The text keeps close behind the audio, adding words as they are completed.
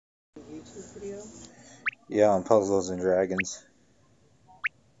Yeah, on Puzzles and Dragons.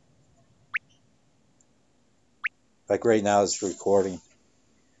 Like right now it's recording.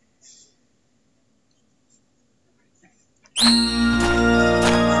 I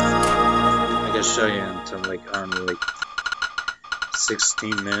can show you until like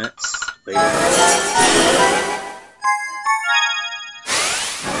 16 minutes later.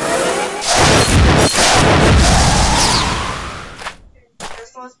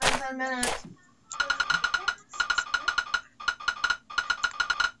 Crystal, it's been 10 minutes.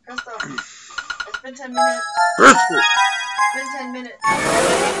 Crystal, it's been 10 minutes. Crystal! It's been 10 minutes.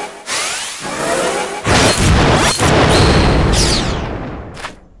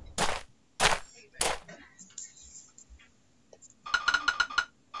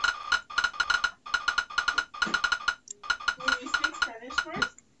 Will you speak Spanish first?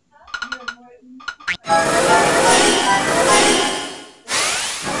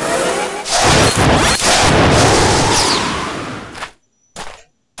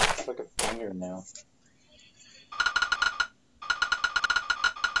 It's like a finger now.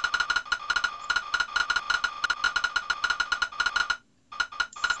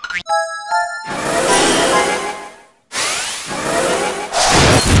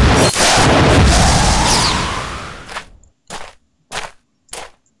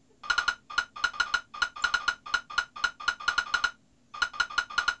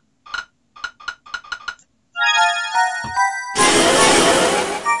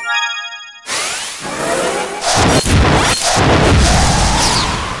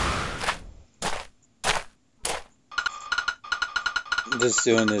 I'm just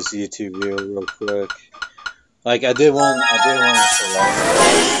doing this YouTube video real quick. Like I did one for Last Place,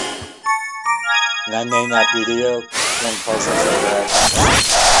 and I named that video "Playing Puzzles and Dragons."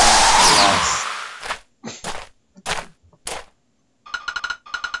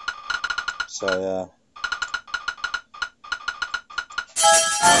 So yeah.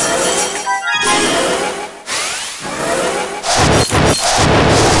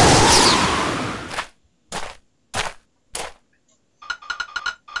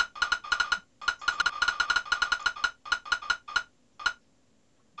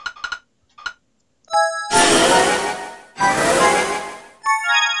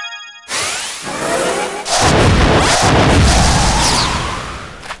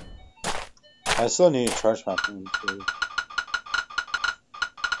 I still need to charge my phone too.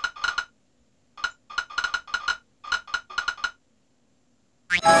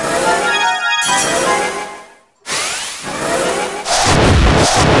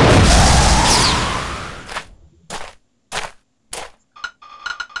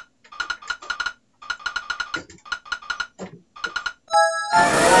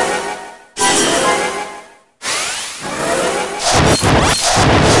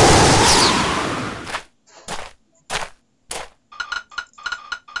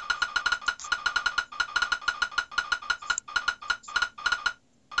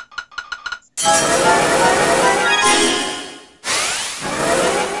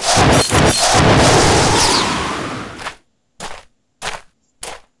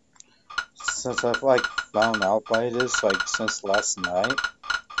 Since I've like found out by this like since last night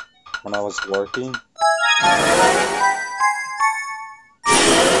when I was working, then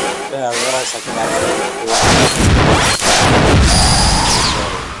I realized I can actually record. So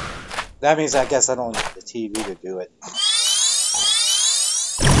that means I guess I don't need the TV to do it.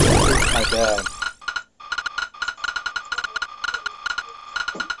 My bad.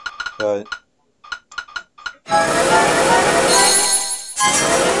 But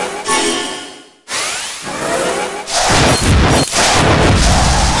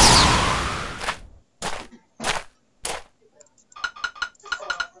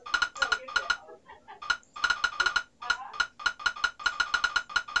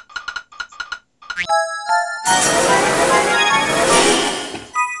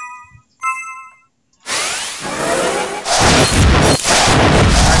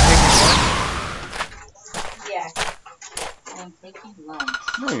I'm taking lunch.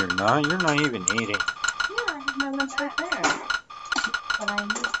 no, you're not. You're not even eating. Yeah, I have my lunch right there. But I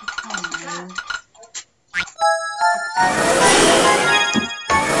need to come, man.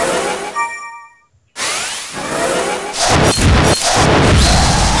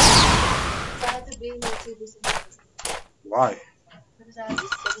 So I have to be here too. Why? Because I have to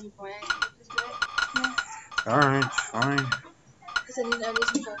sit in front. Yeah. Alright, fine. Because I need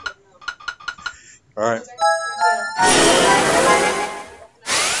some chocolate milk. Alright.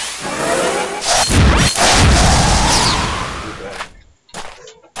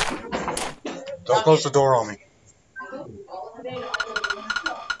 Don't close the door on me.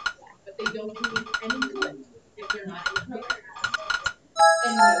 don't do any good if they're not in the picture.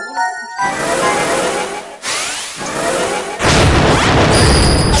 And no one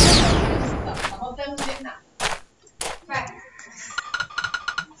some of them did not. Right.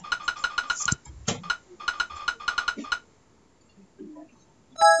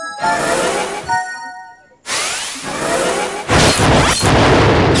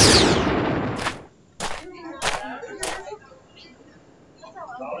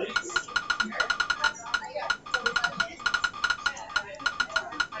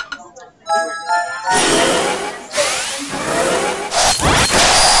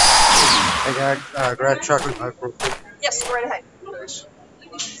 Hey, can I grab chocolate milk real quick? Yes, go right ahead. Nice.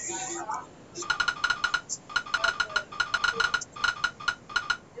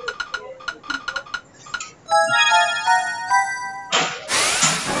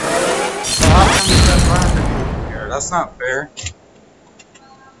 How come you got laughing here? That's not fair.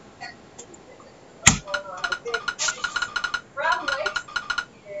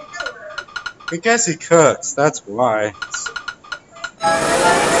 Because he cooks, that's why.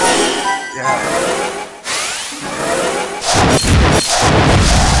 Yeah.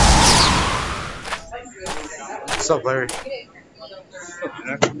 What's up, Larry?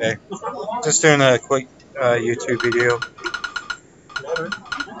 Hey, just doing a quick YouTube video.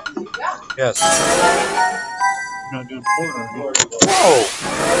 Yes. Not doing porn. Whoa!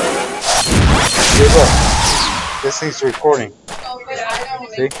 Hey, look. This thing's recording.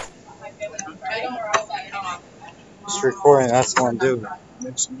 See? It's recording, that's what I'm doing.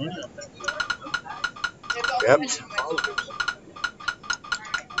 Make some money off that. Yep.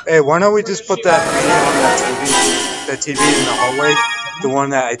 Hey, why don't we just put that video on that TV in the hallway? The one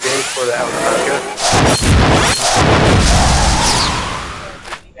that I did for the alpaca.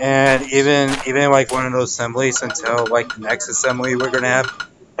 And even like one of those assemblies until like the next assembly we're gonna have.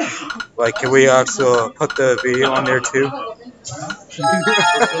 Like, can we also put the video on there too?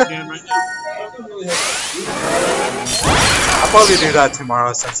 I'll probably do that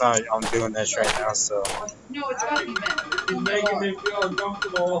tomorrow since I'm doing this right now. So. No, it's gotta be men. You're making me feel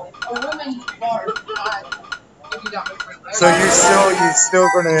uncomfortable. A woman bar if you don't. So you're still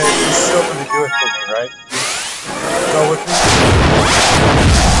gonna do it for me, right? Go with me.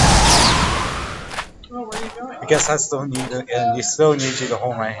 Well, where are you going? I guess I still need to, and you still need you to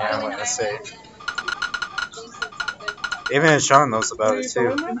hold my hand when I say it. Even Sean knows about it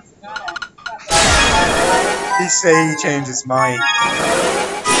too. He say he changed his mind.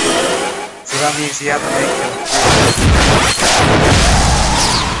 So that means you have to make him.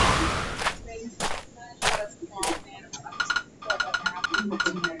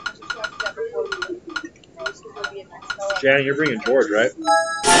 Jan, you're bringing George, right?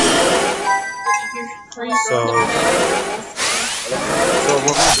 So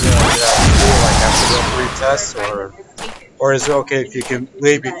what we do, like after the 3 tests, or is it okay if you can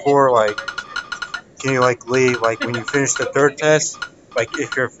leave before, like, can you like leave like when you finish the 3rd test, like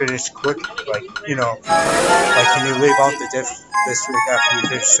if you're finished quick, like, you know, like can you leave off the this week after you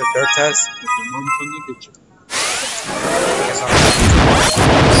finish the 3rd test?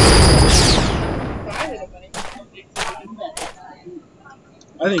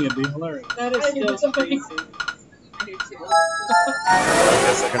 I think it'd be hilarious. That is still crazy. I do too. I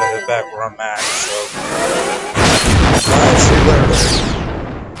guess I'm gonna head back where I'm at, so. Alright, see you later.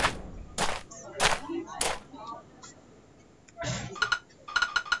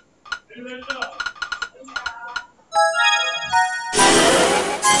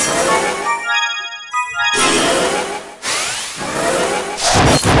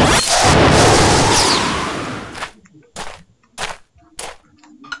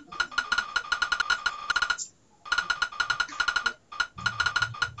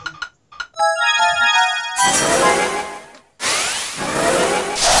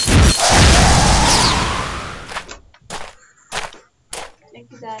 Thank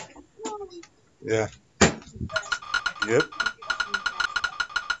you, Zach. Yeah. Yep.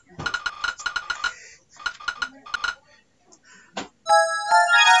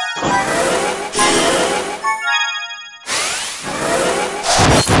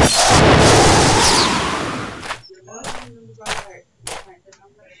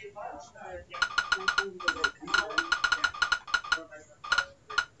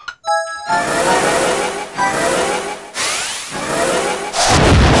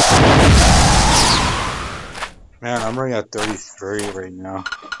 Man, I'm running at 33 right now.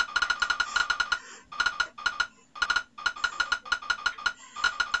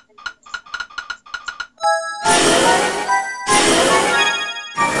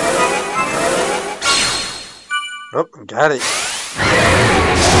 Oh, got it.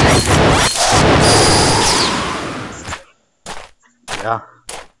 Yeah.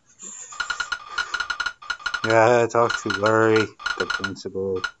 Yeah, I talked to Larry, the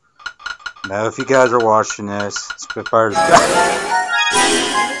principal. Now, if you guys are watching this, Spitfire's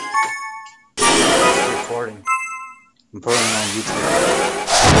it's recording. I'm putting it on YouTube.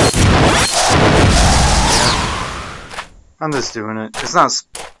 Yeah. I'm just doing it. It's not.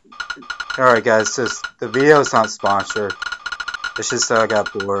 Alright, guys, just the video is not sponsored. It's just that I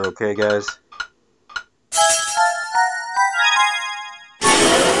got bored, okay, guys?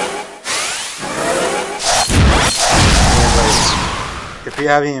 If you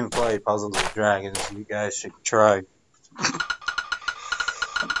haven't even played Puzzles with Dragons, you guys should try.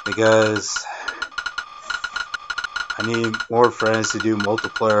 Because I need more friends to do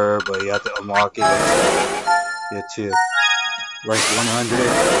multiplayer, but you have to unlock it until you get to rank 100.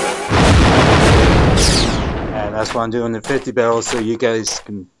 And that's why I'm doing the 50 battles, so you guys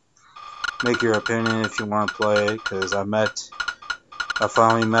can make your opinion if you want to play it. Because I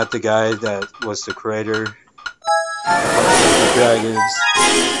finally met the guy that was the creator of Dragons,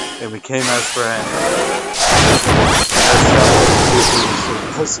 and we became as friends. That's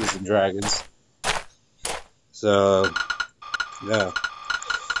how Puzzles and Dragons. So, yeah.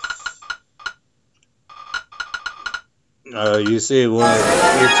 You see one of the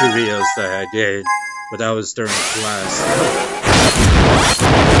YouTube videos that I did, but that was during class.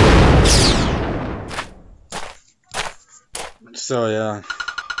 So, yeah.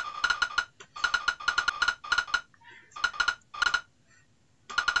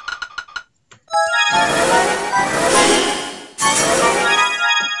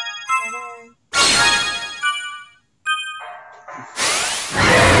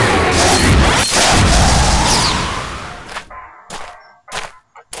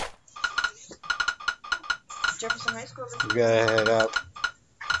 Jefferson High School. We gotta head up.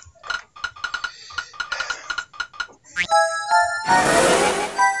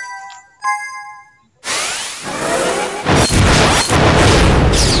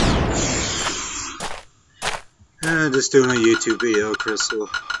 Just doing a YouTube video, Crystal.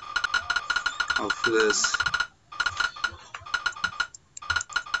 Off for this.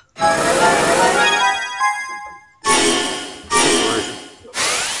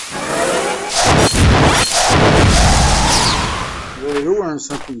 Well, you're wearing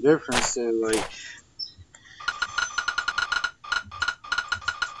something different, so like.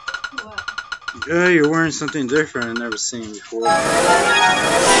 What? Yeah, you're wearing something different I've never seen before.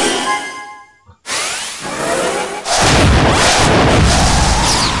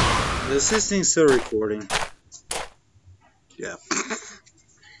 Is this thing still recording? Yeah.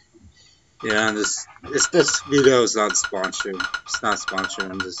 Yeah, and this video is not sponsored. It's not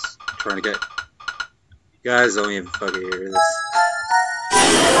sponsored. I'm just trying to get. You guys don't even fucking hear this.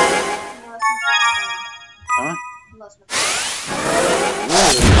 Huh?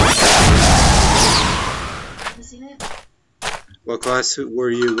 Have you seen it? What class were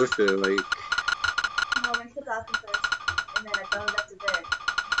you with it? Like. No, I went to the bathroom first, and then I fell back to bed.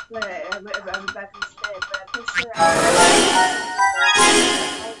 But I went back into bed, but I'm pretty sure I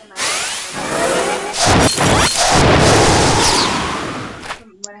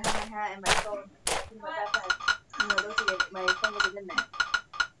when I had my hat and my phone in my backpack, and I looked at it, my phone wasn't in there.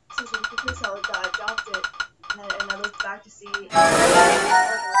 So she took this out, I dropped it, and I looked back to see it was there.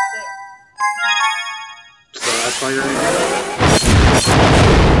 So that's why you're in here?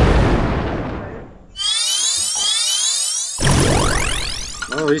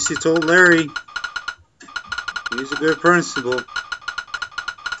 Well, at least you told Larry. He's a good principal.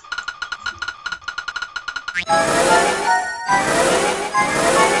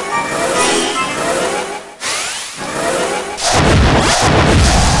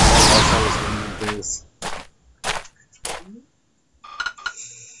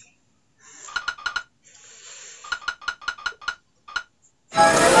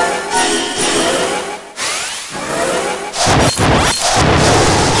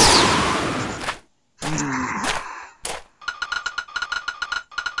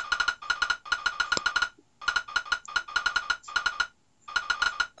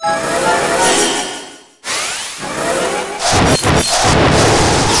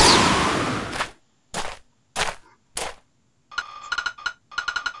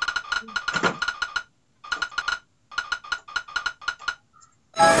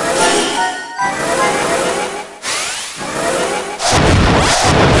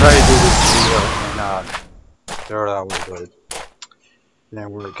 Try to do this video and 3rd hour, but it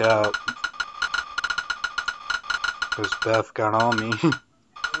didn't work out because Beth got on me.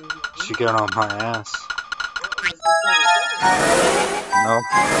 She got on my ass. No.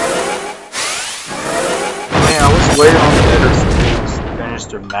 Man, I was waiting on the editors. finish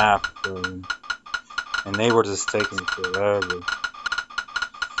their map, and they were just taking forever.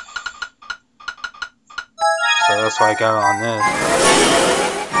 So that's why I got on this,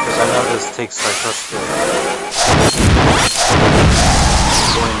 because I know this takes like close to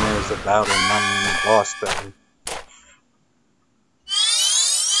 20 minutes of battle, not even boss battle.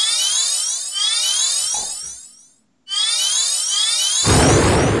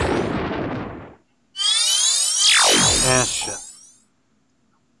 And shit.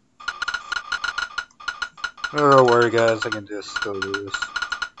 Oh, don't worry guys, I can just go do this.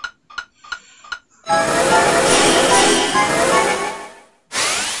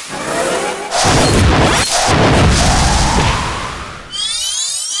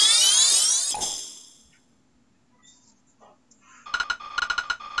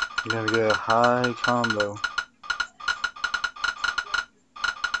 You're gonna get a high combo.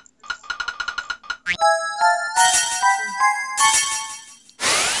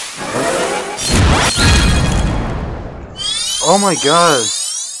 Oh my god!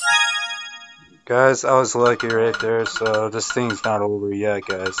 Guys, I was lucky right there, so this thing's not over yet,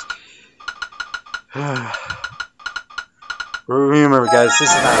 guys. Remember guys, this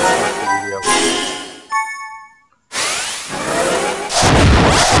is not a sponsored video.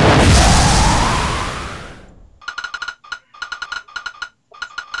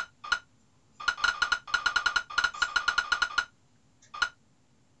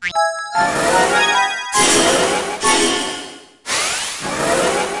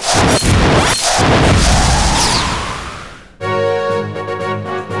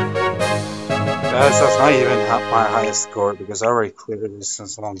 Guys, that's not even my highest score because I already cleared this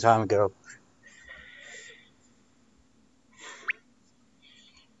since a long time ago.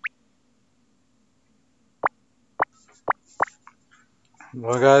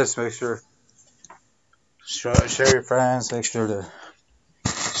 Well guys, make sure share your friends, make sure to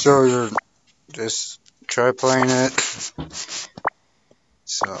just try playing it.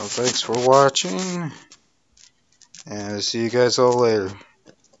 So thanks for watching, and I'll see you guys all later.